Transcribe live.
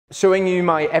Showing you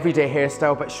my everyday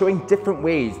hairstyle, but showing different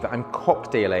ways that I'm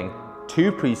cocktailing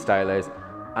 2 pre-stylers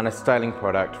and a styling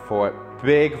product for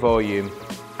big volume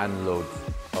and loads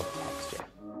of texture.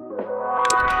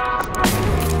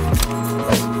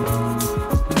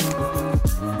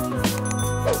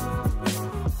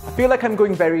 I feel like I'm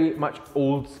going very much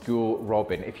old school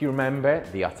Robin. If you remember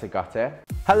the Utter Gutter.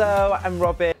 Hello, I'm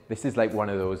Robin. This is like one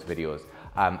of those videos,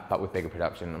 but with bigger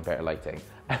production and better lighting.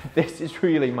 And this is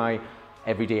really my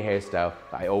everyday hairstyle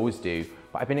that I always do,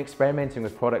 but I've been experimenting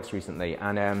with products recently,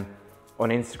 and on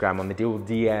Instagram, on the deal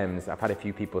DMs, I've had a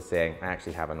few people saying, I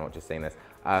actually have, I'm not just saying this,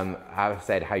 have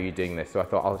said, how are you doing this? So I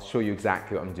thought I'll show you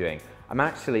exactly what I'm doing. I'm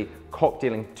actually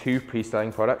cocktailing 2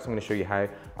 pre-styling products. I'm gonna show you how: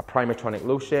 a primer tonic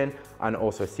lotion and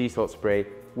also a sea salt spray,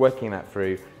 working that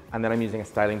through, and then I'm using a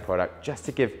styling product just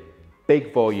to give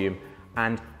big volume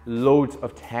and loads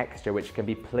of texture, which can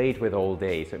be played with all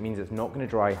day. So it means it's not gonna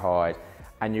dry hard,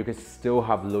 and you can still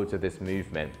have loads of this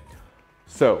movement.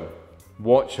 So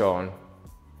watch on,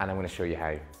 and I'm gonna show you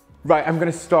how. Right, I'm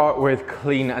gonna start with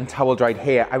clean and towel dried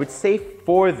hair. I would say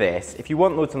for this, if you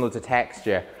want loads and loads of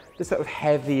texture, the sort of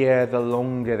heavier, the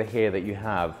longer the hair that you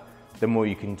have, the more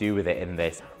you can do with it in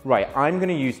this. Right, I'm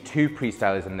gonna use 2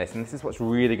 pre-stylers in this, and this is what's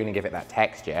really gonna give it that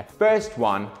texture. First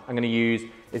one I'm gonna use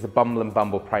is the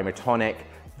Bumble Primer Tonic.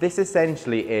 This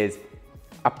essentially is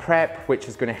a prep which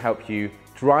is gonna help you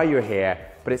dry your hair,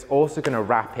 but it's also gonna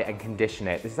wrap it and condition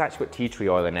it. This has actually got tea tree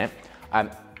oil in it.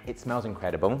 It smells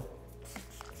incredible.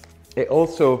 It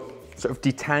also sort of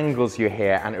detangles your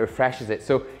hair and it refreshes it.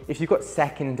 So if you've got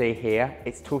second day hair,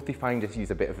 it's totally fine just to use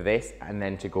a bit of this and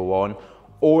then to go on.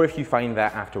 Or if you find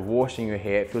that after washing your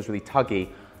hair, it feels really tuggy,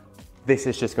 this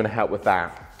is just gonna help with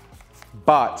that.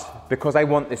 But because I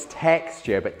want this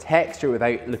texture, but texture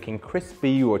without looking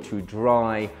crispy or too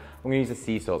dry, I'm gonna use a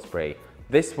sea salt spray.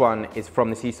 This one is from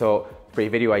the sea salt spray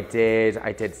video I did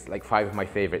like 5 of my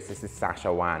favorites. This is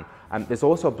SachaJuan. There's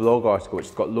also a blog article which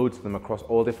has got loads of them across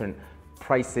all different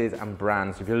prices and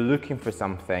brands. So if you're looking for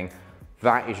something,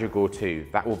 that is your go-to.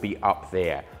 That will be up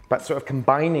there. But sort of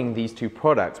combining these 2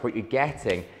 products, what you're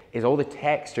getting is all the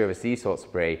texture of a sea salt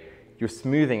spray. You're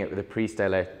smoothing it with a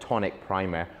pre-styler tonic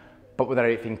primer, but without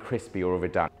it being crispy or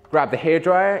overdone. Grab the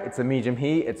hairdryer, it's a medium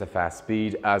heat, it's a fast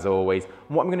speed as always.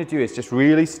 And what I'm gonna do is just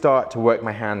really start to work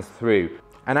my hands through.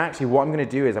 And actually what I'm gonna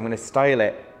do is I'm gonna style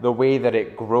it the way that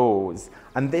it grows.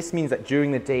 And this means that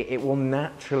during the day, it will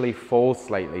naturally fall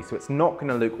slightly, so it's not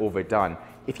gonna look overdone.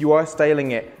 If you are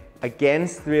styling it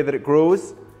against the way that it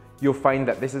grows, you'll find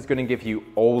that this is gonna give you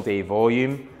all day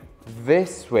volume.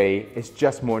 This way is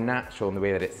just more natural in the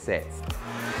way that it sits.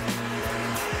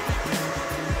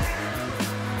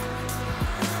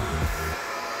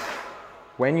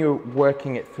 When you're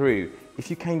working it through, if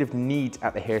you kind of knead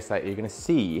at the hair site, you're gonna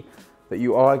see that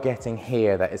you are getting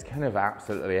hair that is kind of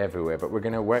absolutely everywhere, but we're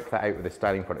gonna work that out with the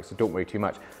styling product, so don't worry too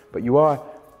much. But you are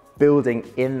building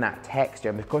in that texture,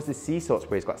 and because the sea salt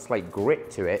spray has got a slight grit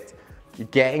to it, you're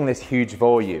getting this huge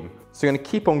volume. So you're gonna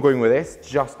keep on going with this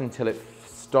just until it's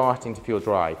starting to feel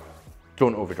dry.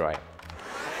 Don't over dry it.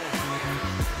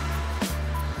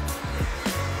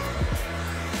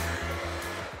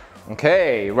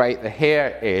 Okay, right, the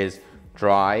hair is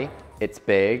dry, it's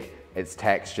big, it's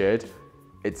textured,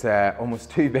 it's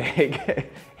almost too big,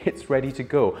 it's ready to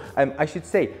go. I should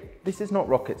say, this is not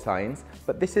rocket science,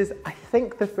 but this is, I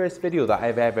think, the first video that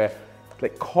I've ever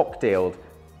like cocktailed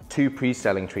 2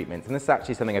 pre-styling treatments, and this is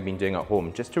actually something I've been doing at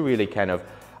home, just to really kind of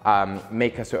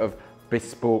make a sort of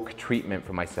bespoke treatment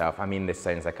for myself. I mean, this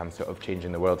sounds like I'm sort of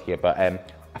changing the world here, but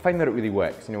I find that it really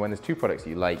works. You know, when there's 2 products that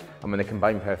you like and when they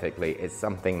combine perfectly, it's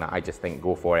something that I just think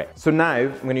go for it. So now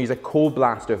I'm gonna use a cold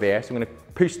blast of air. So I'm gonna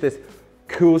push this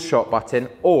cool shot button,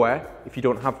 or if you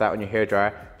don't have that on your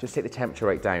hairdryer, just take the temperature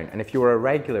right down. And if you're a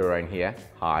regular around here,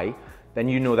 hi, then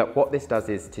you know that what this does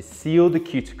is to seal the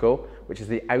cuticle, which is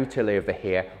the outer layer of the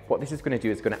hair. What this is gonna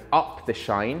do is gonna up the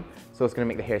shine, so it's gonna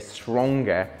make the hair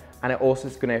stronger, and it also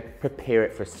is gonna prepare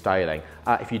it for styling.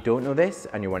 If you don't know this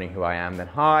and you're wondering who I am, then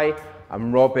hi,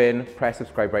 I'm Robin. Press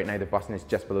subscribe right now, the button is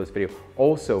just below this video.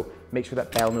 Also, make sure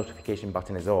that bell notification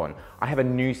button is on. I have a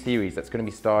new series that's gonna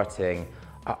be starting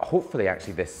hopefully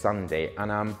actually this Sunday, and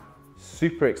I'm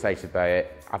super excited about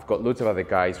it. I've got loads of other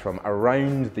guys from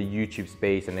around the YouTube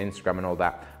space and Instagram and all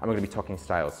that, and we're gonna be talking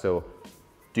styles, so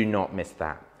do not miss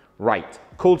that. Right,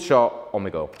 cold shot, on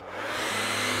we go.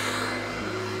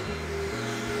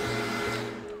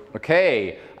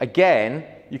 Okay, again,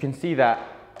 you can see that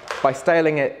by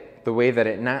styling it the way that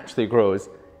it naturally grows,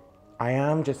 I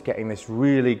am just getting this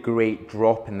really great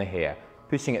drop in the hair.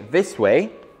 Pushing it this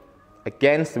way,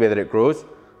 against the way that it grows,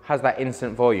 has that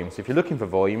instant volume. So if you're looking for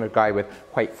volume, a guy with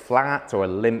quite flat or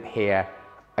limp hair,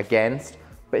 against.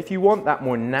 But if you want that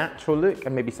more natural look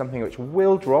and maybe something which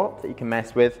will drop that you can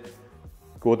mess with,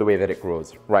 go the way that it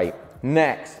grows. Right,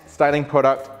 next, styling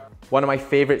product. One of my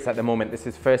favorites at the moment, this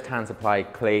is First Hand Supply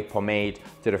Clay Pomade.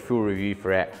 Did a full review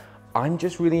for it. I'm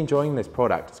just really enjoying this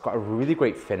product. It's got a really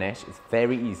great finish. It's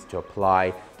very easy to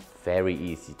apply, very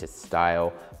easy to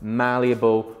style,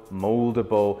 malleable,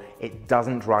 moldable. It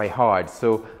doesn't dry hard.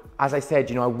 So as I said,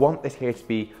 you know, I want this hair to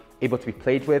be able to be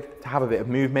played with, to have a bit of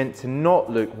movement, to not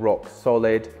look rock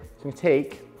solid. So I'm gonna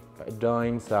take about a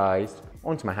dime sized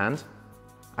onto my hand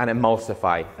and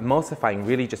emulsify. Emulsifying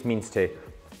really just means to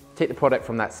take the product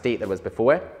from that state that was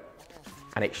before,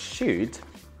 and it should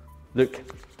look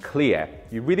clear.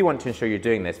 You really want to ensure you're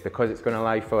doing this because it's going to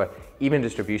allow for even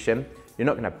distribution. You're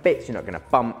not going to have bits, you're not going to have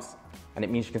bumps, and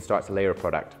it means you can start to layer a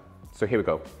product. So here we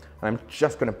go. And I'm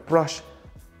just going to brush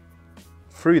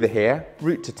through the hair,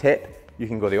 root to tip. You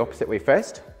can go the opposite way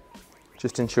first,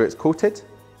 just to ensure it's coated,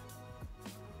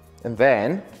 and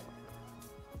then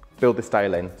build the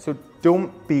style in. So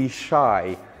don't be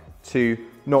shy to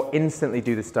not instantly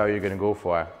do the style you're going to go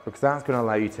for, because that's going to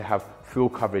allow you to have full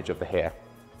coverage of the hair.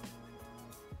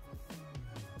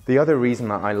 The other reason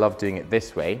that I love doing it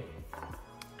this way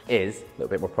is a little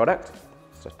bit more product,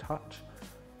 just a touch,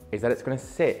 is that it's going to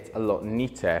sit a lot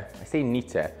neater. I say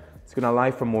neater, it's going to allow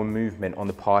for more movement on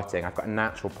the parting. I've got a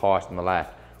natural part on the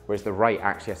left, whereas the right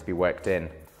actually has to be worked in.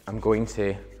 I'm going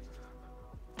to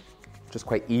just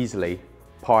quite easily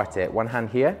part it. One hand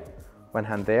here, one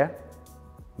hand there,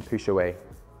 and push away.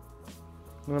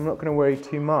 And I'm not going to worry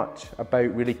too much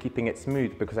about really keeping it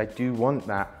smooth because I do want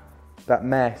that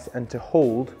mess and to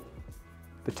hold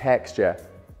the texture.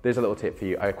 There's a little tip for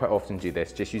you. I quite often do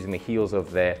this, just using the heels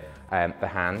of the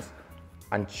hands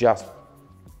and just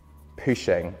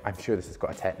pushing. I'm sure this has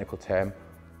got a technical term,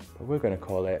 but we're going to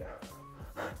call it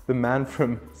the man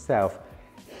from Self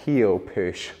heel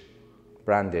push.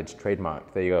 Branded,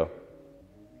 trademark. There you go.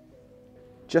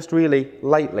 Just really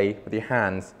lightly with your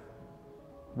hands,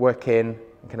 work in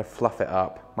and kind of fluff it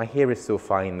up. My hair is so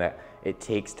fine that it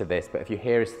takes to this, but if your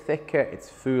hair is thicker, it's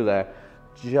fuller,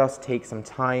 just take some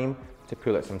time to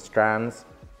pull out some strands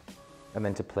and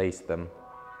then to place them.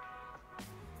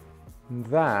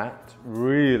 That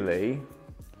really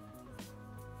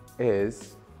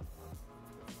is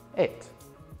it.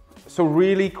 So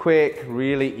really quick,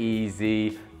 really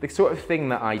easy, the sort of thing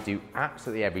that I do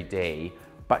absolutely every day,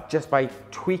 but just by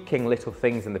tweaking little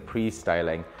things in the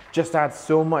pre-styling, just adds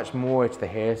so much more to the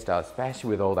hairstyle,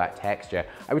 especially with all that texture.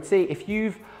 I would say if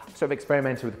you've sort of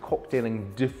experimented with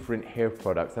cocktailing different hair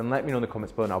products, then let me know in the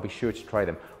comments below and I'll be sure to try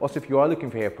them. Also, if you are looking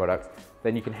for hair products,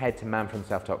 then you can head to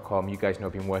manfromself.com. You guys know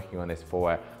I've been working on this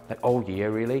for like all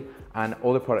year really, and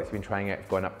all the products I've been trying out have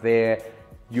gone up there.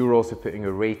 You're also putting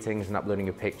your ratings and uploading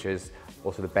your pictures,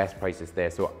 also the best prices there.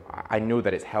 So I know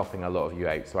that it's helping a lot of you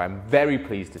out. So I'm very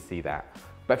pleased to see that.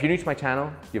 But if you're new to my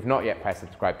channel, you've not yet pressed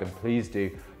subscribe, then please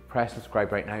do press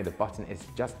subscribe right now. The button is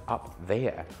just up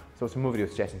there. So some more video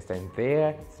suggestions down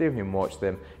there. See if you can watch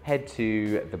them. Head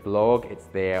to the blog, it's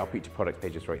there. I'll put your product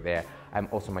pages right there.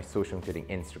 Also my social, including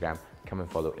Instagram, come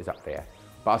and follow, is up there.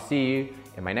 But I'll see you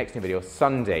in my next new video,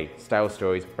 Sunday, Style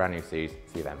Stories, brand new series.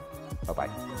 See you then.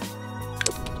 Bye-bye.